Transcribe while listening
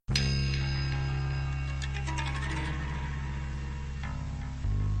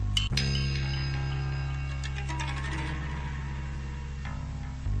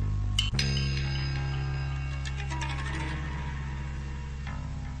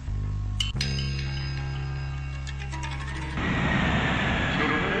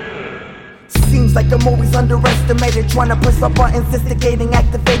Seems like I'm always underestimated, trying to push my buttons, instigating,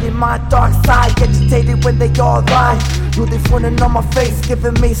 activating my dark side. Agitated when they all lie. You they frontin' on my face,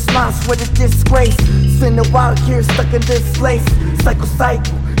 giving me smiles with a disgrace. Spinning out here, stuck in this place. Cycle,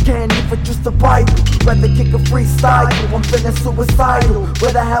 can't even trust the Bible. Rather kick a freestyle. I'm feeling suicidal,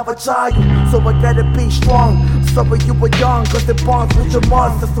 but I have a child, so I gotta be strong. Sorry you were young, cause it bonds with your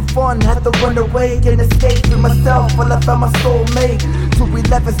monsters for fun. Had to run away and escape from myself while I found my soulmate.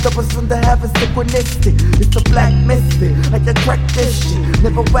 211 steppers from the heavens, synchronistic. It's a black mystic, I attract this shit.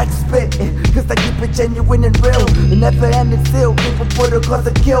 Never wax spitting, cause I keep it genuine and real. And never ending still, people put a cause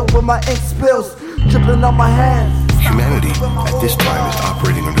a kill when my ink spills, dripping on my hands. Humanity at this time is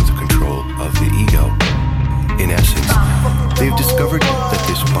operating under the control of the ego. In essence, they've discovered that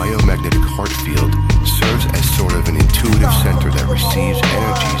this biomagnetic heart field serves as sort of an intuitive center that receives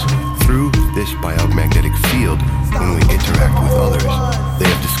energies through this biomagnetic field when we interact with others. They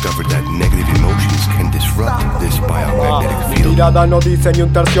have discovered that negative emotions can disrupt this biomagnetic field. Mi mirada no dice ni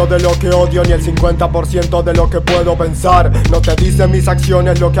un tercio de lo que odio, ni el 50% de lo que puedo pensar. No te dicen mis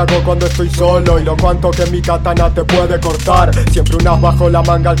acciones lo que hago cuando estoy solo, y lo cuanto que mi katana te puede cortar. Siempre un as bajo la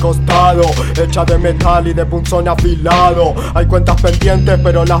manga al costado, hecha de metal y de punzón afilado. Hay cuentas pendientes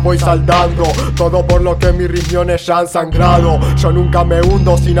pero las voy saldando, todo por lo que mis riñones ya han sangrado. Yo nunca me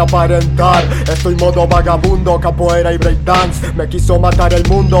hundo sin aparentar, estoy modo vagabundo, capoeira y breakdance. Me quiso matar el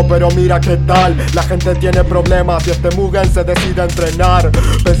mundo pero mira qué tal. La gente tiene problemas y este Mugen se decide a entrenar.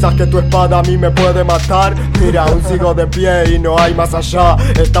 ¿Pensás que tu espada a mí me puede matar? Mira, aún sigo de pie y no hay más allá.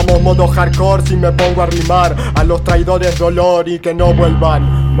 Estamos modo hardcore si me pongo a rimar. A los traidores dolor y que no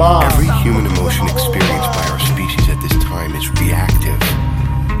vuelvan más. Every human emotion experienced by our species at this time is reactive.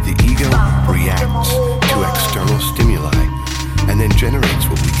 The ego reacts to external stimuli and then generates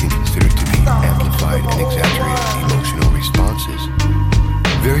what we can consider to be amplified and exaggerated emotional responses.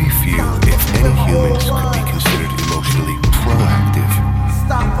 Very few, if any, humans could be considered emotionally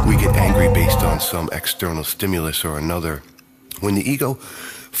proactive. We get angry based on some external stimulus or another. When the ego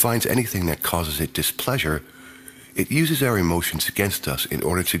finds anything that causes it displeasure, it uses our emotions against us in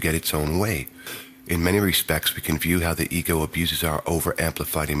order to get its own way. In many respects, we can view how the ego abuses our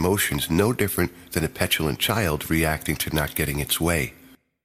over-amplified emotions no different than a petulant child reacting to not getting its way.